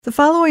The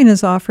following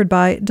is offered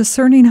by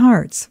Discerning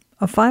Hearts,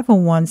 a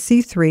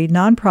 501c3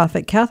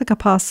 nonprofit Catholic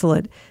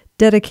apostolate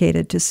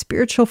dedicated to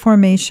spiritual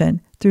formation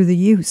through the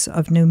use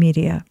of new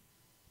media.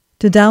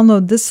 To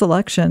download this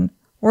selection,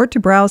 or to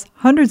browse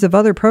hundreds of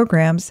other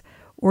programs,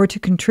 or to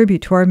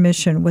contribute to our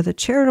mission with a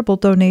charitable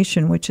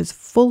donation which is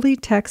fully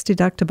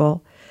tax-deductible,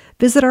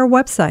 visit our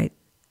website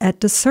at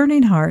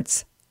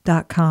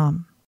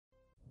discerninghearts.com.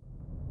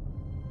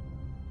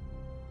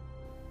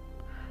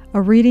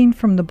 A reading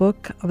from the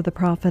book of the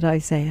prophet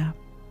Isaiah.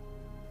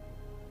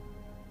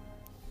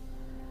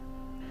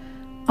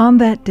 On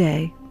that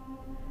day,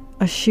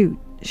 a shoot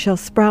shall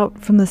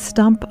sprout from the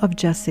stump of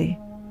Jesse,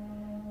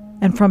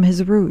 and from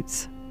his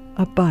roots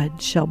a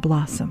bud shall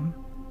blossom.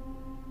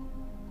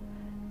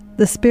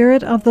 The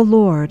Spirit of the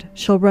Lord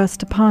shall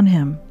rest upon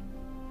him,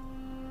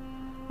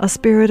 a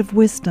spirit of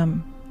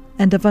wisdom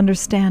and of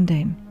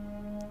understanding,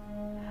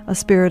 a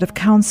spirit of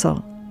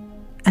counsel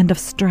and of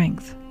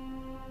strength,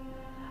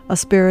 a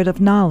spirit of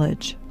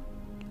knowledge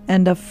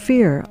and of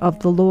fear of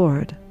the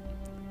Lord,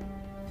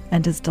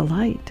 and his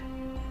delight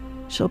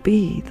shall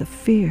be the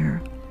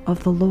fear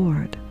of the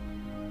Lord.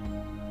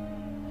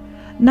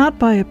 Not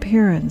by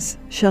appearance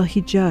shall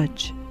he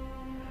judge,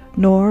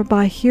 nor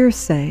by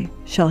hearsay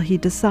shall he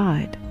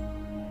decide,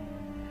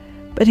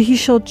 but he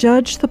shall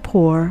judge the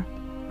poor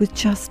with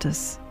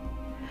justice,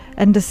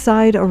 and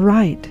decide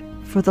aright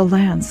for the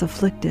lands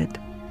afflicted.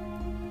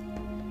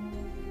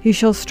 He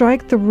shall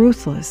strike the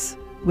ruthless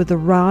with the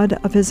rod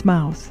of his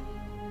mouth,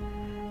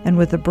 and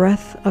with the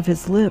breath of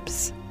his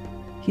lips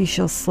he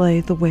shall slay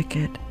the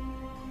wicked.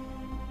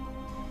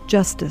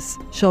 Justice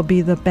shall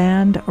be the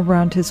band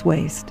around his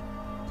waist,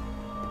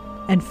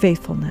 and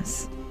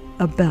faithfulness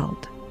a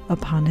belt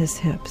upon his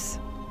hips.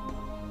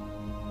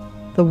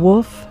 The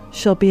wolf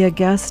shall be a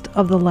guest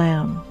of the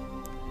lamb,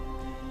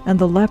 and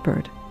the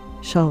leopard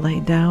shall lay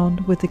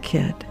down with the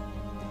kid.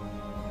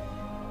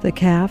 The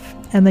calf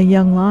and the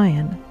young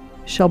lion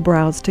shall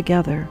browse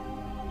together,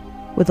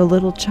 with a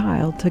little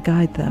child to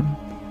guide them.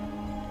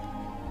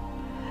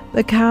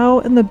 The cow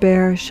and the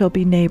bear shall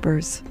be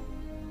neighbors,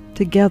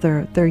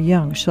 together their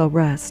young shall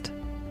rest.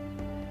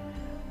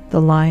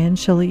 The lion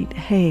shall eat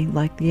hay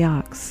like the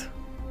ox.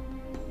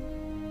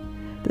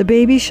 The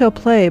baby shall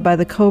play by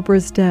the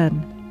cobra's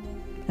den,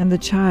 and the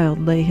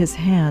child lay his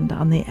hand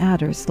on the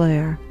adder's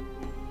lair.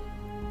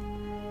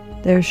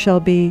 There shall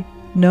be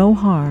no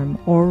harm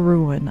or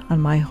ruin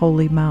on my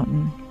holy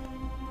mountain,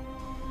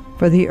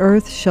 for the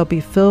earth shall be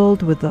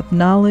filled with the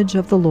knowledge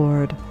of the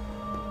Lord,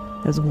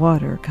 as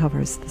water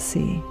covers the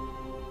sea.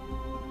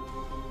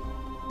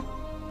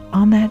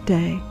 On that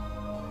day,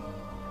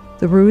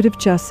 the root of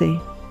Jesse,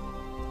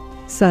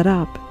 set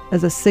up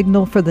as a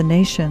signal for the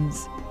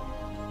nations,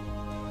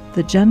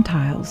 the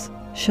Gentiles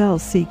shall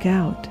seek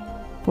out,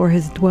 for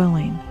his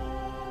dwelling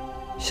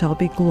shall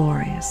be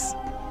glorious.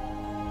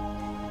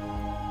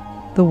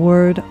 The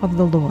word of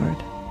the Lord.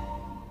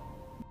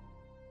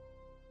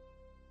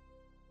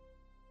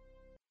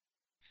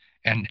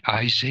 And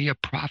Isaiah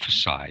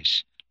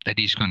prophesies that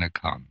he's going to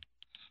come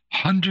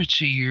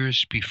hundreds of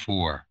years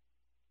before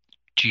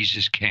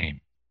Jesus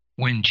came.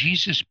 When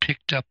Jesus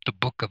picked up the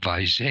book of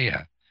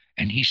Isaiah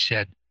and he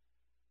said,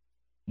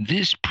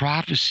 "This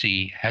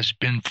prophecy has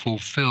been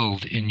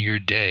fulfilled in your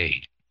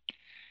day.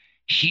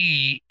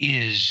 He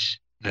is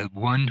the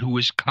one who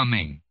is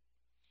coming.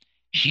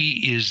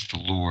 He is the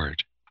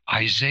Lord."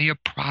 Isaiah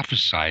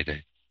prophesied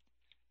it.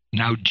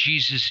 Now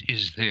Jesus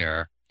is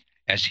there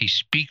as he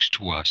speaks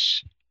to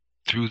us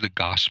through the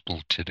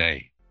gospel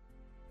today.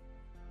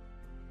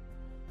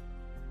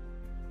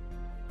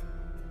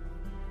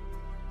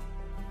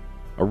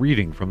 A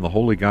reading from the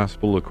Holy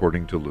Gospel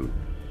according to Luke.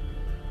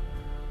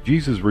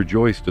 Jesus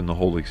rejoiced in the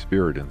Holy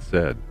Spirit and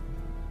said,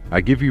 "I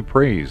give you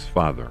praise,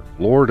 Father,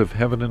 Lord of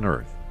heaven and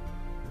earth.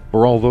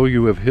 For although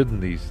you have hidden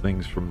these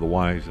things from the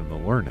wise and the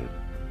learned,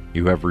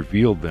 you have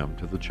revealed them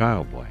to the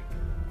childlike.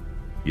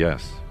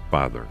 Yes,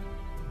 Father,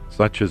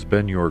 such has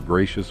been your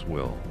gracious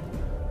will.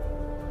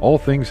 All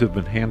things have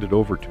been handed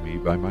over to me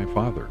by my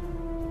Father.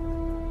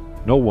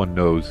 No one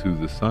knows who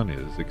the Son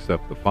is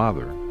except the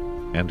Father,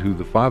 and who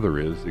the Father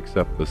is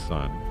except the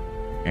Son,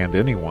 and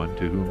anyone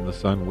to whom the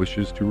Son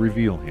wishes to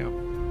reveal him."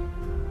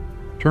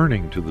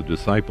 Turning to the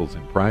disciples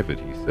in private,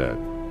 he said,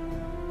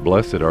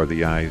 "Blessed are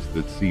the eyes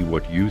that see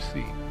what you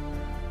see.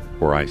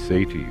 For I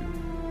say to you,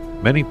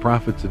 many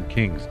prophets and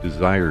kings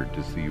desired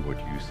to see what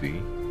you see,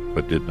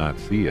 but did not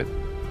see it,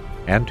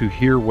 and to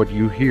hear what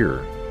you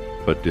hear,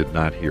 but did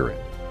not hear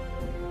it."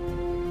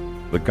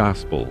 The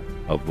Gospel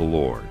of the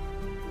Lord.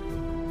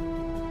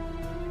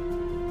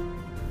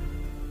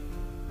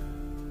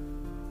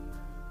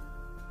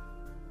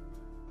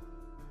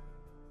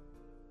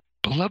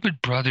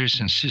 Beloved brothers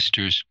and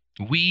sisters,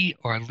 we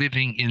are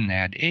living in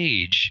that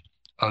age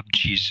of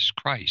Jesus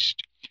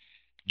Christ.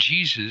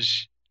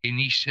 Jesus, and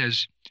he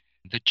says,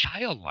 the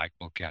childlike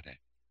will get it.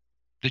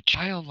 The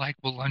childlike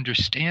will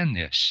understand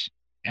this,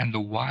 and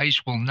the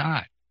wise will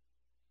not.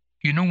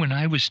 You know, when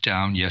I was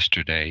down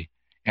yesterday,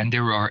 and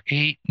there are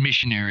 8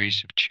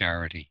 missionaries of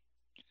charity,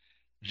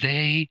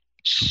 they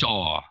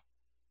saw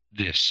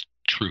this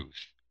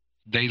truth.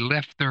 They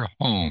left their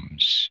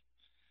homes,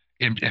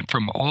 and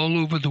from all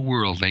over the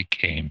world they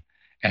came,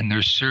 and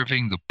they're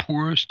serving the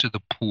poorest of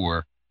the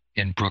poor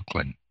in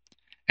Brooklyn.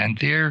 And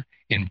there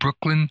in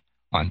Brooklyn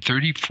on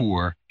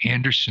 34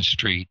 Anderson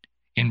Street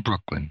in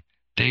Brooklyn,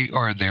 they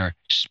are there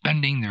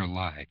spending their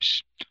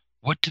lives.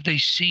 What did they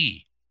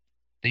see?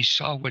 They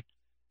saw what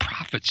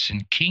prophets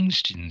and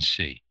kings didn't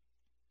see.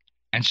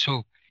 And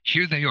so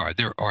here they are.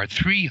 There are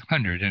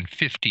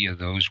 350 of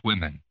those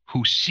women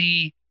who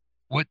see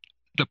what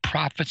the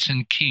prophets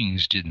and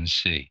kings didn't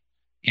see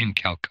in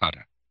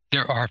Calcutta.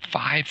 There are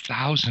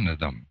 5,000 of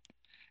them,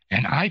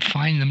 and I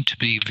find them to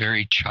be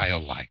very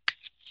childlike.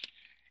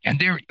 And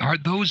there are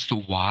those the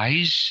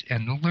wise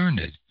and the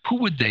learned. Who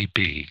would they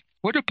be?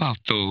 What about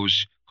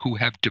those who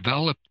have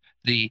developed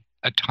the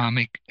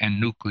atomic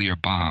and nuclear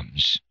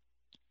bombs?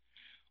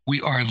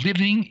 We are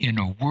living in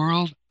a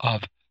world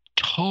of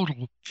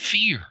total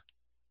fear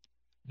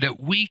that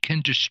we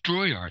can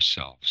destroy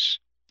ourselves.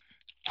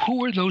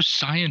 Who are those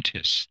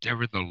scientists? They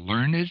were the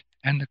learned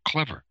and the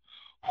clever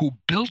who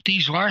built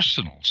these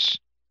arsenals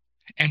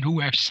and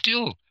who are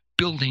still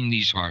building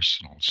these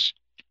arsenals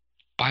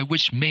by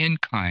which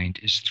mankind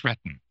is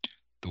threatened,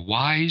 the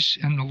wise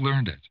and the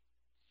learned.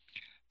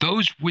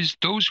 Those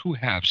who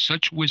have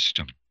such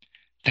wisdom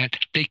that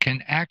they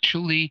can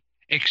actually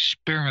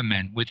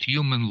experiment with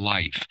human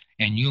life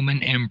and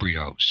human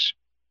embryos.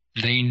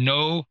 They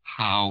know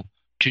how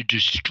to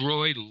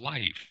destroy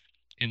life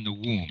in the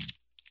womb,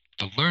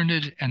 the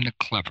learned and the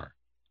clever.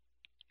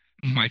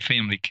 My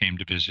family came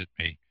to visit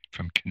me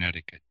from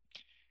Connecticut,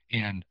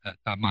 and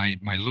my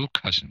little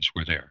cousins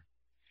were there,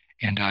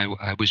 and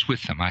I was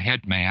with them. I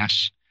had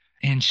Mass,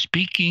 and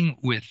speaking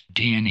with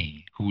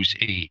Danny, who's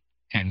 8,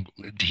 and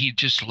he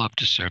just loved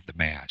to serve the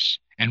Mass,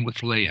 and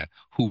with Leah,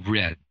 who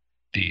read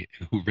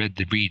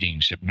the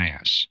readings at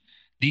Mass.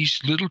 These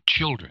little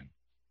children,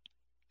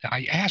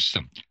 I asked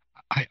them,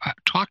 I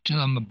talked to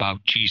them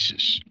about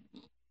Jesus.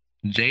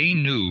 They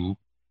knew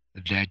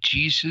that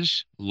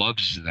Jesus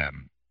loves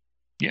them.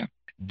 Yeah,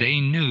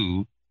 they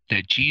knew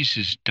that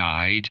Jesus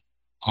died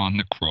on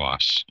the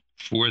cross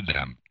for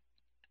them.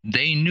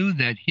 They knew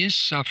that his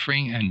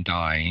suffering and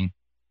dying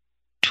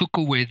took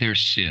away their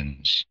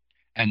sins,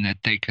 and that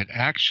they could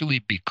actually,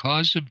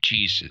 because of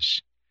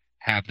Jesus,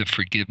 have the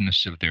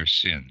forgiveness of their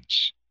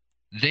sins.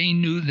 They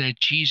knew that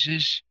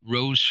Jesus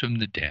rose from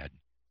the dead.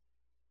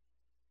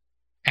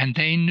 And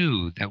they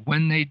knew that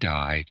when they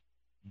died,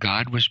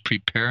 God was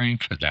preparing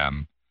for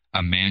them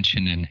a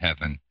mansion in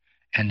heaven.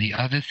 And the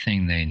other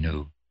thing they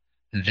knew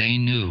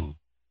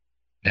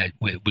that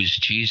it was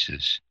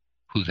Jesus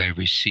who they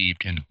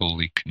received in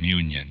Holy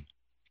Communion.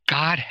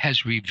 God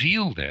has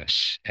revealed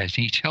this, as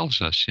he tells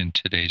us in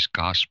today's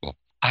gospel.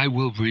 I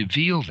will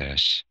reveal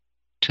this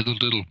to the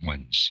little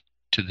ones,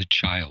 to the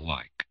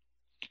childlike.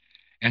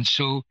 And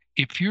so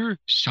if you're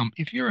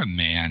a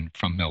man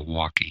from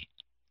Milwaukee,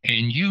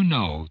 and you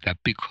know that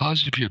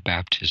because of your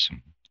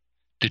baptism,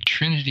 the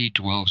Trinity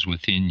dwells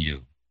within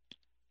you,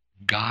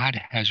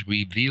 God has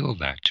revealed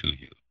that to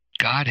you.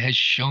 God has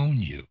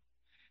shown you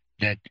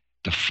that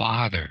the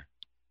Father,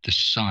 the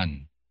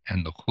Son,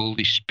 and the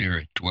Holy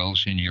Spirit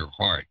dwells in your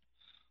heart.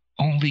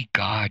 Only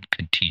God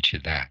can teach you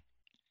that.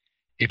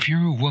 If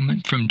you're a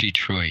woman from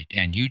Detroit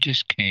and you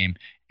just came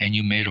and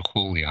you made a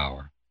holy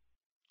hour,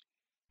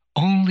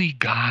 only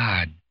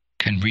God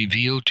can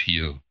reveal to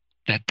you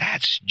that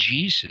that's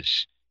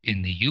Jesus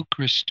in the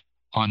Eucharist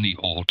on the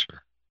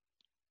altar.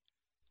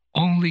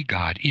 Only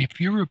God.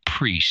 If you're a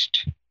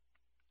priest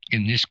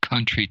in this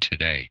country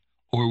today,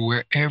 or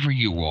wherever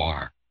you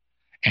are,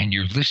 and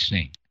you're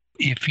listening,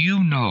 if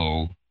you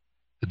know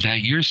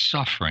that you're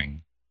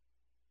suffering,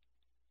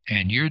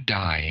 and you're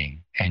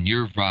dying, and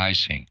you're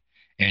rising,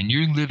 and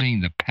you're living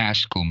the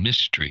Paschal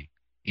mystery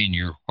in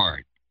your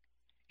heart,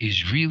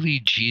 is really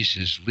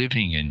Jesus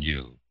living in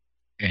you,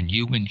 and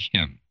you in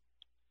him,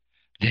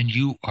 then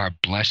you are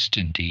blessed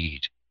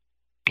indeed.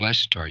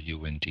 Blessed are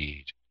you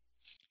indeed.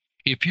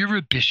 If you're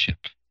a bishop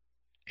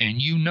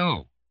and you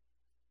know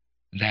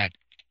that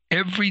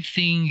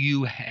everything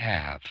you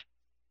have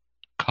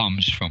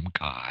comes from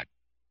God,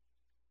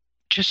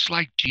 just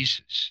like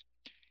Jesus.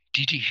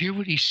 Did you hear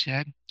what he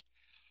said?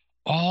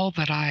 All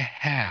that I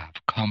have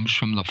comes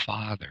from the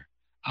Father.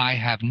 I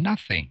have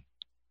nothing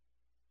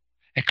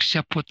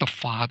except what the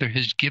Father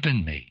has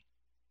given me.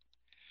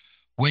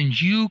 When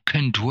you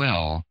can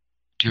dwell,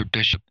 dear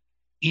bishop,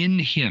 in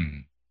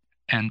him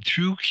and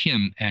through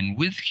him and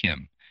with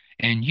him,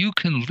 and you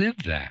can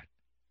live that,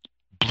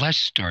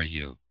 blessed are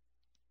you.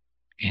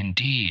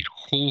 Indeed,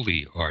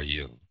 holy are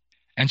you.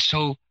 And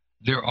so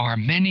there are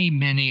many,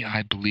 many,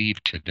 I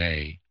believe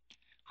today,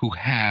 who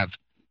have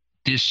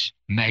this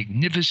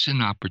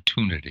magnificent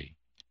opportunity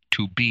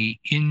to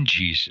be in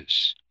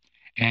Jesus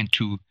and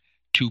to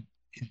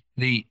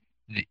the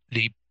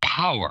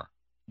power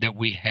that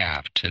we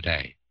have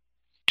today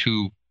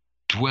to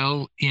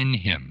dwell in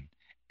him.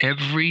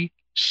 Every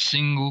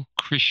single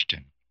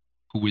Christian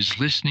who is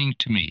listening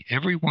to me,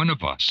 every one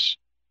of us,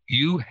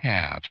 you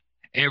have,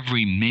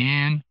 every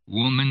man,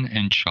 woman,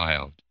 and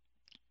child,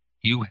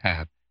 you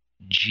have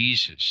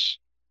Jesus,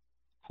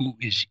 who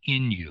is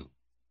in you,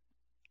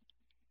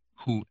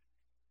 who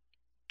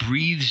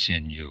breathes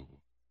in you,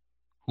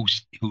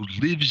 who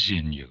lives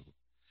in you.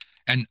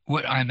 And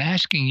what I'm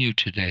asking you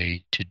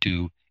today to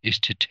do is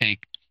to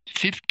take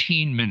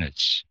 15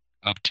 minutes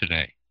of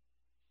today.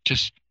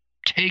 Just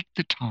take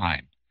the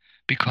time,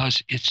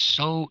 because it's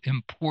so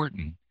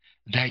important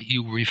that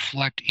you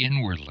reflect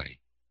inwardly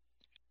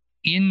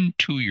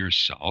into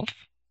yourself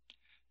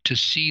to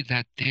see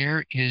that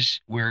there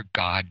is where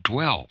God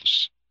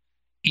dwells,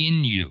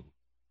 in you,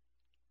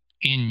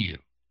 in you.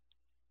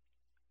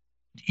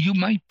 You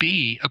might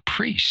be a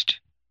priest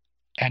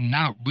and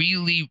not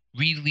really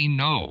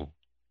know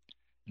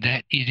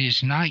that it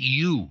is not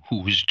you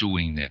who is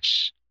doing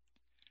this.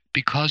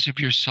 Because of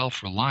your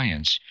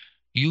self-reliance,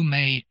 you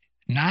may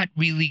not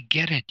really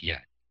get it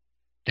yet,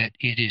 that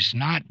it is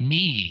not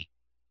me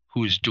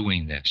who is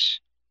doing this,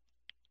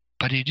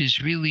 but it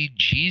is really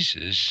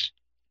Jesus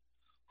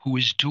who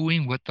is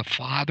doing what the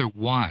Father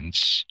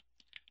wants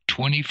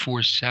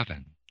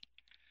 24/7,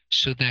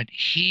 so that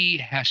he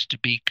has to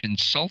be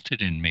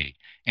consulted in me,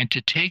 and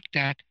to take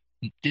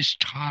this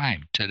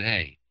time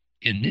today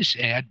in this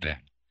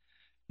Advent,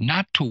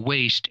 not to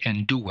waste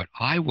and do what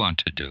I want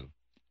to do,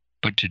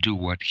 but to do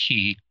what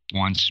he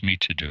wants me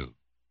to do.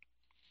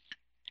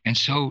 And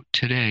so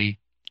today,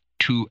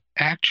 to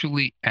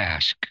actually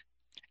ask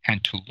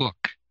and to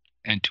look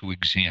and to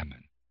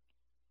examine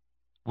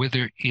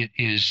whether it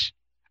is,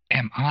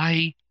 am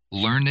I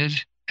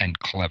learned and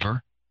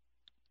clever,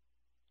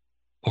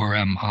 or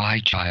am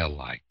I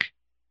childlike?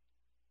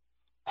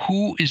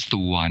 Who is the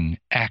one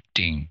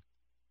acting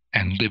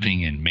and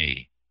living in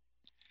me?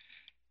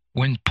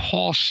 When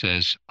Paul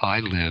says, I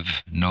live,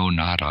 no,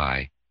 not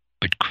I,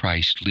 but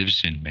Christ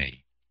lives in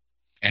me.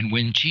 And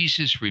when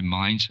Jesus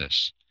reminds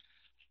us,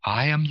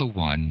 I am the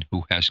one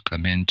who has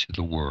come into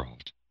the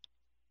world,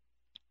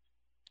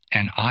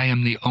 and I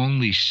am the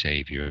only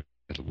Savior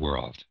of the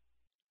world.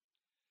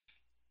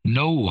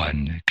 No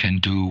one can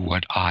do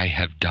what I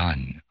have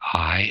done.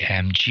 I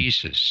am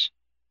Jesus.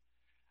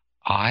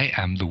 I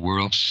am the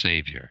world's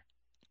Savior,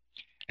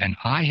 and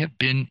I have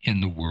been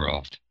in the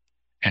world,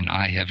 and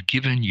I have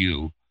given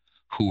you,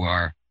 who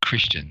are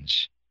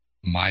Christians,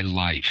 my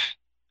life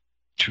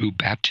through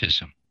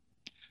baptism,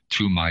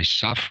 through my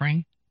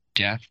suffering,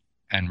 death,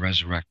 and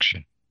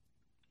resurrection,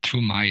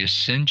 through my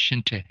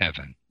ascension to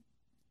heaven,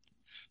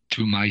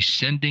 through my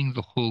sending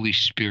the Holy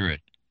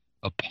Spirit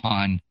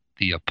upon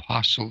the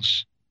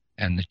apostles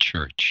and the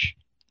church,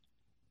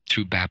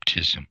 through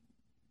baptism.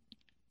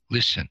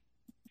 Listen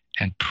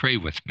and pray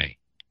with me.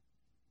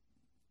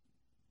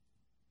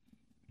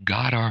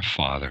 God our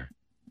Father,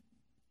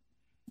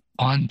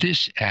 on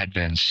this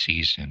Advent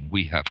season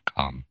we have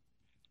come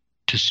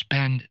to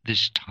spend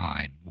this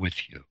time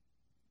with you,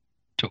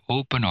 to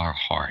open our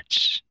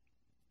hearts.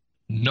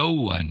 No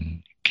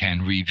one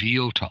can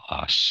reveal to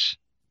us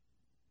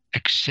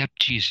except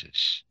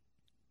Jesus.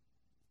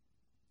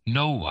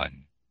 No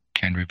one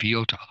can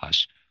reveal to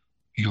us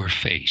your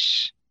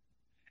face.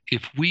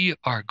 If we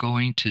are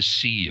going to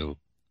see you,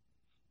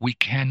 we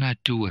cannot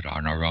do it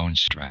on our own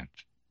strength.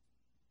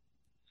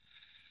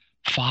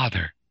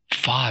 Father,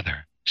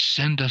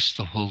 send us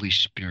the Holy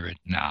Spirit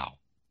now.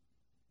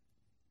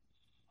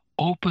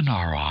 Open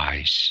our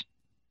eyes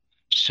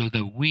so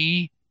that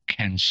we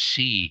can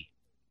see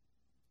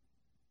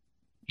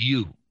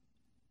you,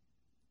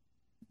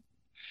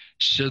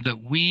 so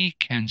that we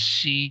can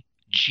see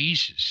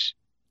Jesus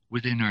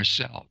within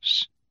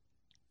ourselves.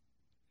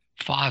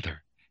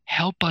 Father,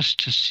 help us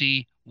to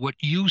see what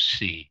you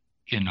see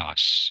in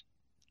us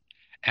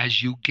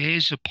as you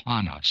gaze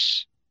upon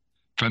us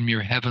from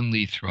your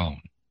heavenly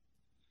throne.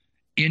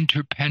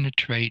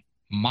 Interpenetrate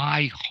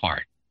my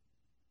heart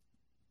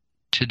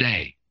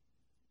today,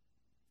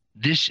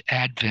 this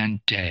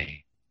Advent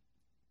day.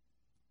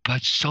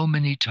 But so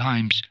many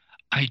times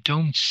I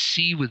don't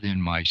see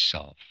within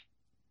myself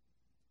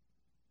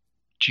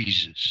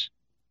Jesus.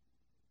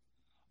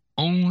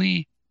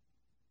 Only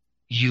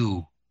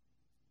you,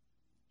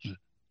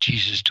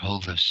 Jesus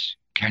told us,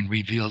 can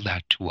reveal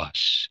that to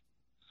us.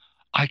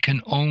 I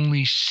can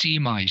only see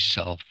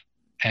myself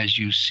as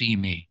you see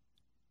me,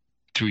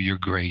 through your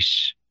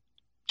grace,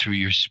 through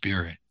your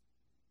Spirit.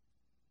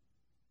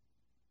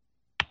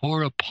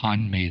 Pour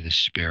upon me the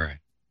Spirit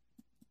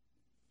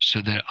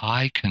so that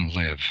I can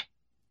live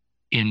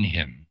in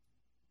him,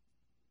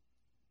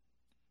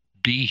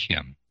 be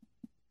him,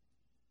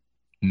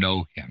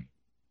 know him.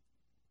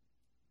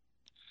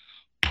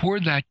 Pour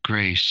that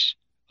grace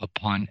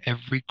upon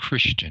every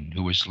Christian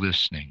who is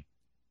listening,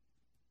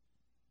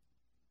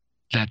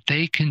 that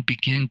they can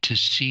begin to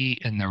see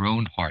in their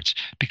own hearts,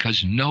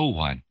 because no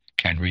one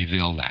can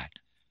reveal that.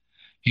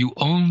 You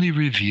only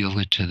reveal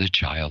it to the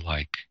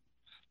childlike.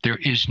 There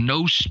is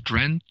no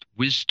strength,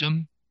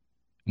 wisdom,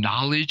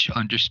 knowledge,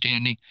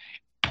 understanding.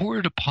 Pour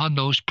it upon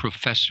those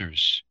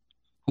professors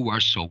who are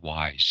so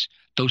wise,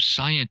 those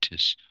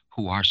scientists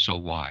who are so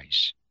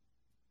wise.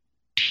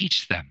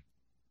 Teach them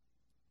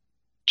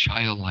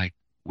childlike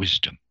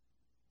wisdom.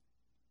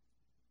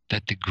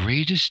 that the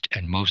greatest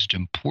and most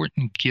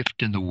important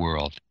gift in the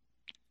world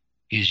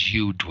is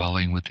you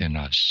dwelling within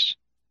us.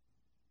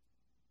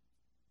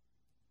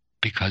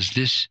 Because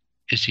this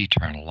is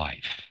eternal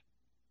life.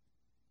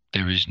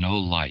 There is no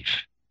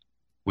life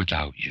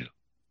without you.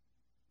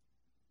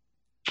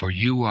 For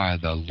you are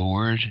the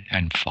Lord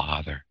and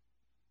Father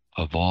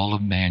of all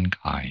of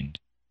mankind.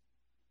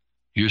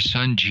 Your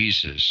Son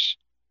Jesus,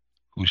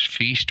 whose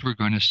feast we're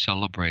going to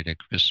celebrate at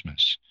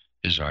Christmas,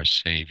 is our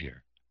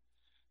Savior.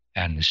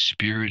 And the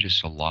Spirit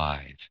is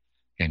alive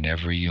in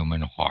every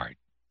human heart.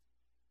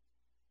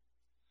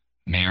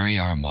 Mary,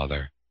 our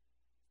Mother,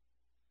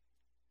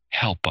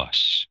 help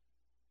us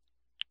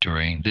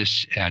during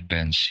this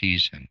Advent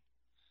season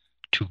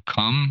to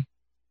come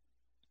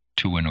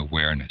to an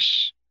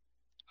awareness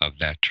of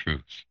that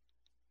truth.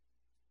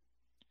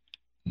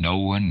 No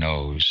one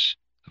knows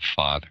the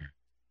Father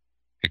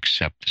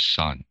except the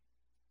Son,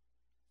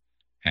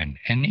 and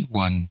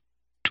anyone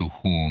to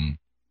whom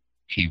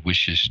He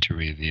wishes to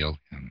reveal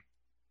Him.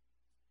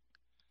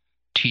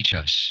 Teach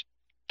us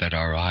that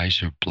our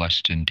eyes are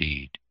blessed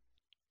indeed,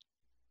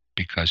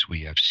 because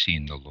we have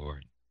seen the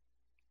Lord.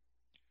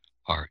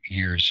 Our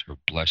ears are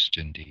blessed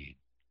indeed,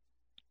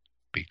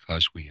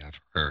 because we have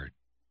heard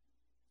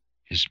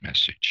His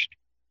message.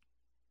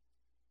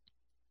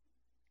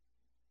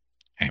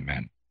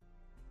 Amen.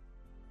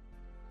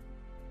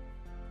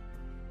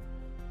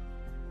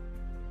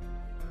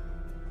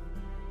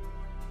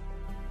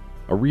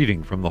 A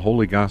reading from the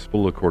Holy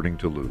Gospel according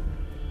to Luke.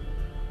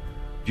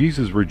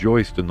 Jesus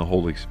rejoiced in the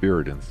Holy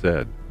Spirit and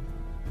said,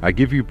 I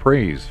give you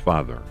praise,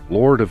 Father,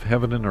 Lord of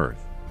heaven and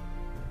earth.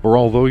 For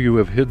although you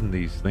have hidden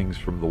these things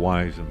from the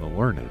wise and the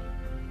learned,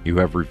 you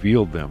have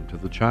revealed them to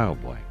the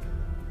childlike.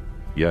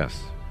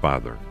 Yes,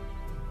 Father,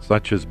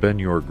 such has been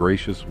your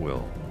gracious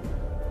will.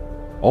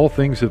 All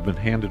things have been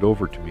handed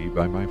over to me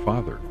by my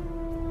Father.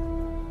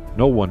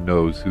 No one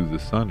knows who the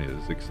Son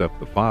is except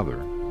the Father,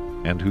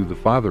 and who the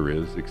Father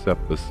is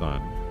except the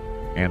Son,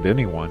 and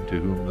anyone to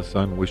whom the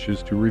Son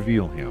wishes to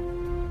reveal Him.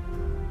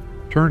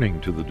 Turning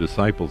to the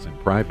disciples in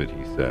private,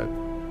 He said,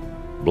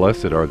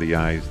 Blessed are the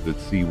eyes that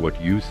see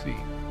what you see.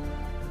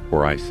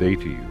 For I say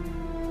to you,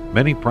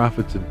 many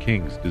prophets and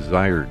kings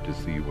desired to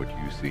see what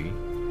you see,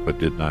 but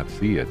did not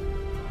see it,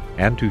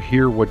 and to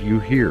hear what you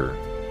hear,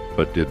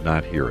 but did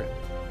not hear it.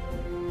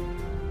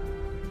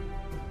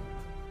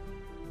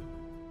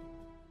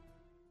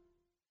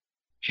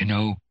 You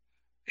know,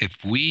 if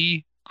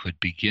we could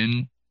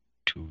begin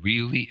to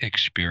really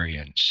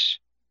experience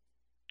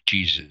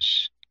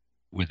Jesus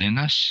within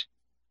us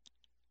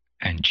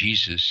and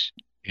Jesus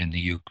in the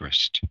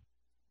Eucharist,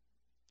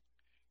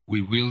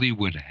 we really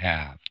would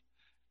have,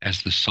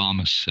 as the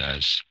psalmist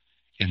says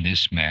in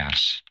this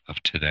Mass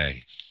of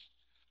today,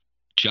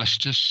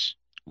 justice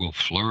will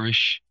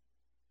flourish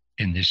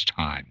in this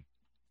time,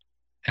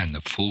 and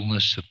the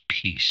fullness of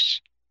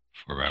peace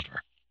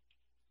forever.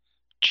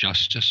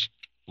 Justice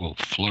will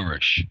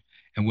flourish.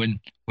 And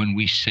when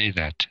we say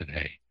that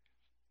today,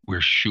 we're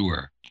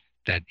sure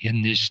that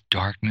in this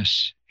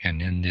darkness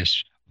and in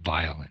this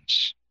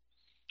violence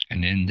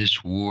and in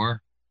this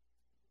war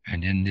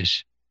and in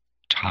this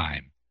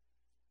time,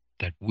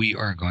 that we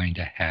are going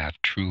to have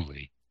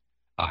truly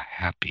a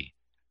happy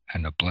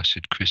and a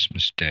blessed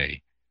Christmas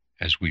day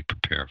as we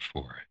prepare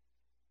for it.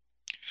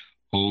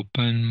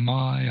 Open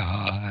my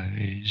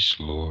eyes,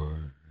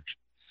 Lord.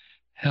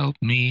 Help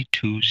me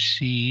to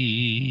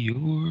see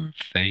your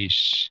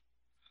face.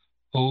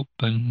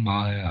 Open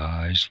my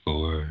eyes,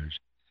 Lord.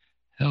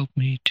 Help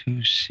me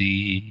to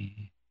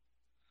see.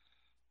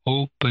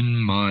 Open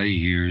my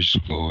ears,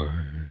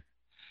 Lord.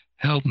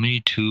 Help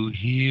me to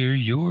hear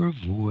your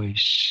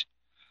voice.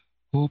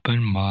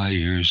 Open my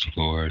ears,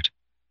 Lord.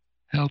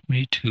 Help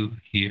me to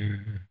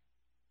hear.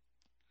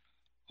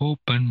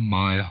 Open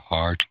my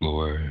heart,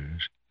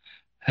 Lord.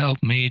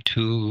 Help me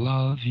to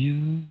love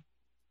you.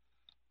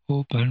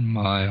 Open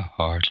my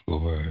heart,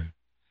 Lord.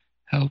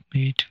 Help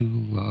me to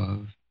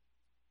love.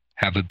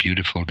 Have a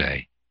beautiful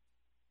day.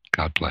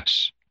 God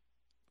bless.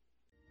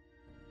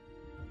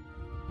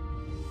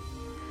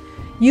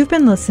 You've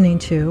been listening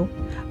to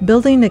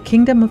Building the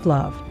Kingdom of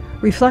Love,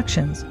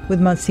 Reflections with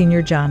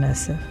Msgr John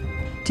Esseff.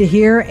 To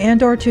hear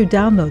and or to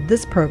download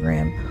this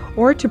program,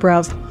 or to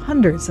browse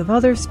hundreds of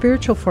other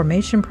spiritual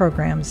formation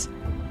programs,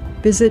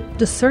 visit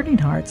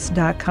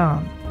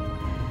discerninghearts.com.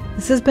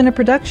 This has been a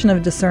production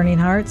of Discerning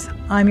Hearts.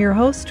 I'm your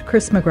host,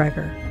 Chris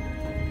McGregor.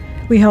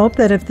 We hope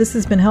that if this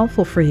has been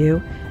helpful for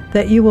you,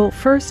 that you will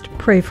first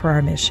pray for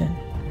our mission.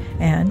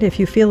 And if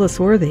you feel us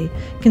worthy,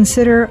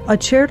 consider a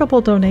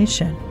charitable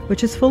donation,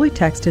 which is fully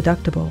tax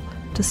deductible,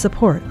 to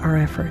support our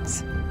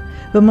efforts.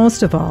 But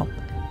most of all,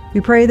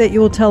 we pray that you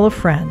will tell a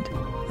friend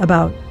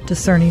about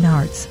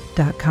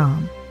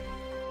discerninghearts.com.